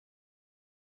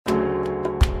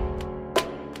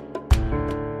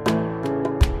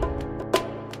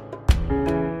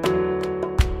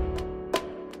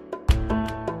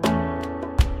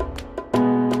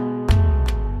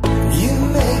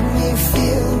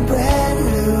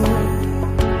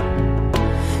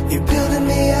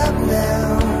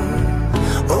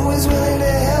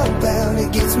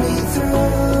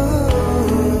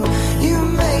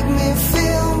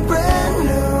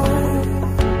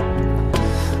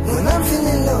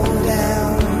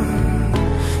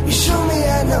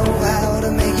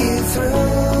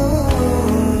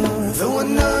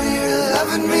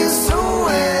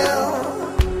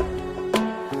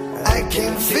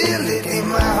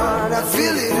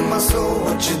in my soul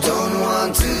what you don't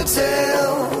want to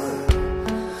tell.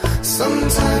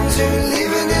 Sometimes you're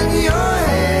living in your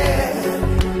head.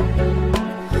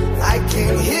 I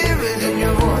can hear it in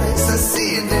your voice, I see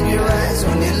it in your eyes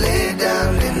when you lay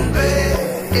down in bed.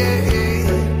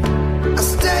 I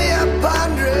stay up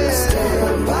pondering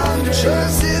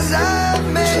choices I've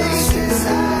made.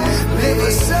 Live a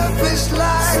selfish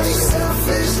life,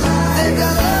 think I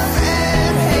love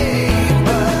and hate,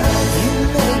 but you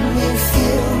make me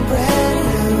feel brand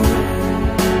new.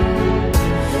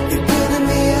 You're building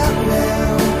me up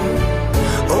now,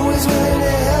 always willing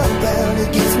to help out, it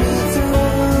gets me through.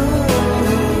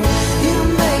 You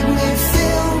make me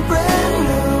feel brand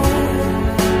new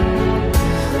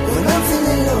when I'm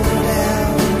feeling low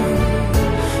down.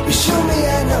 You show me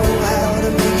I know how to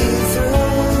make it through.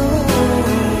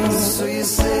 So you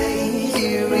say,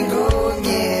 here we go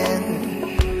again,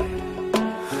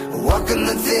 walking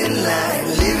the thin line,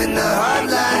 living the hard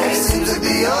life. Seems like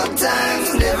the old times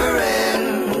never end.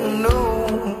 No,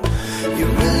 you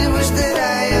really wish that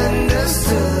I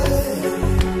understood,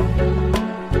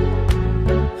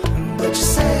 but you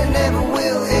say I never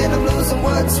will, and I'm losing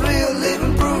what's real,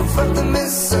 living proof of the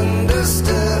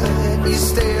misunderstood. You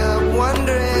stay up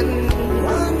wondering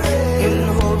in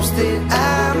hopes that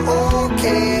I'm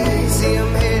okay. See,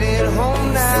 I'm headed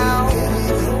home now,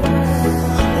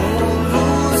 won't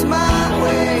lose my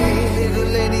way. Little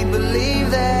lady, believe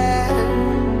that,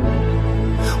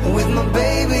 with my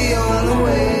baby on the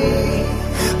way,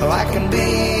 I can be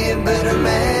a better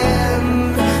man.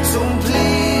 So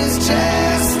please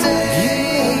just stay. You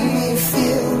make me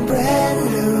feel brand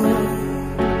new.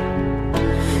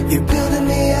 You're building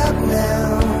me up now,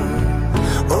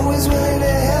 always willing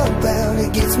to help out,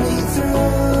 it gets me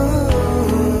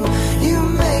through. You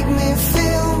make me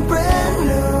feel brand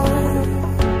new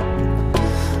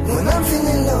when I'm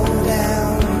feeling low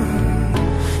down.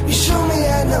 You show me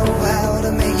I know how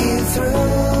to make it through.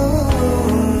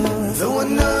 Though I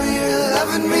know you're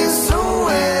loving me so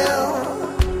well,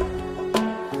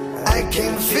 I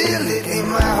can feel it in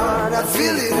my heart, I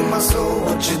feel it in my soul,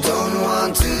 what you don't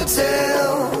want to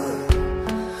tell.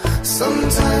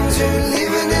 Sometimes you're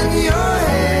living in your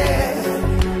head.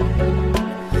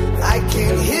 I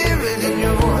can hear it in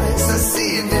your voice, I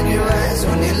see it in your eyes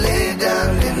when you lay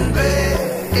down in bed.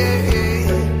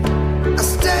 I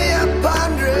stay up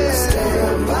pondering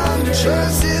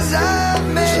choices I've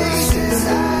made.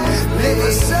 Live a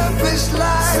selfish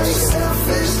life,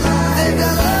 think I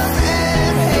love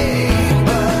and hate,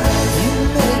 but you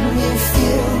make me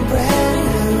feel brand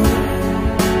new.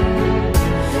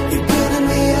 You're building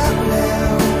me up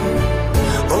now,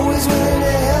 always willing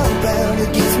to help out,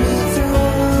 it gets me through.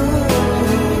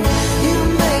 You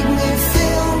make me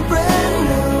feel brand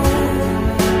new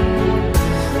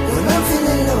when I'm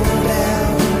feeling low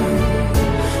down.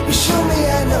 You show me I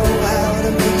know how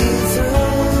to make it through.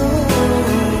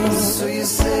 So you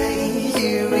say,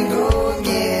 here we go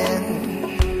again,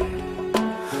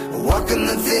 walking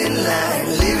the thin line,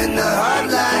 living the hard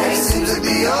life. Seems like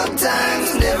the old times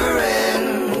never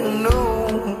end. No,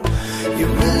 you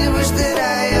really wish that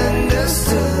I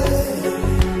understood,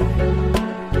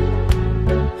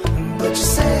 but you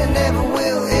say I never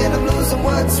will, and I'm losing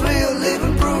what's real,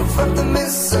 living proof of the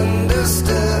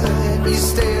misunderstood. You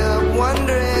stay up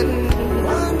wondering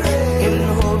in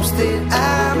hopes that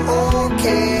I'm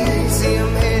okay. See,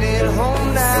 I'm headed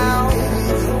home now,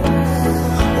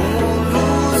 won't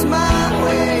lose my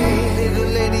way. Little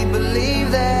lady, believe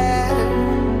that,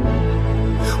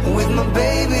 with my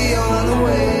baby on the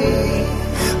way,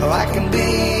 I can be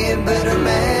a better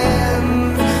man.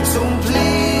 So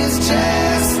please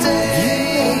just stay. You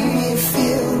make me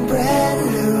feel brand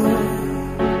new.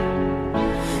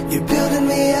 You're building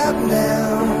me up now,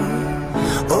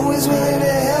 always willing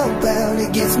to help out,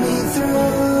 it gets me through.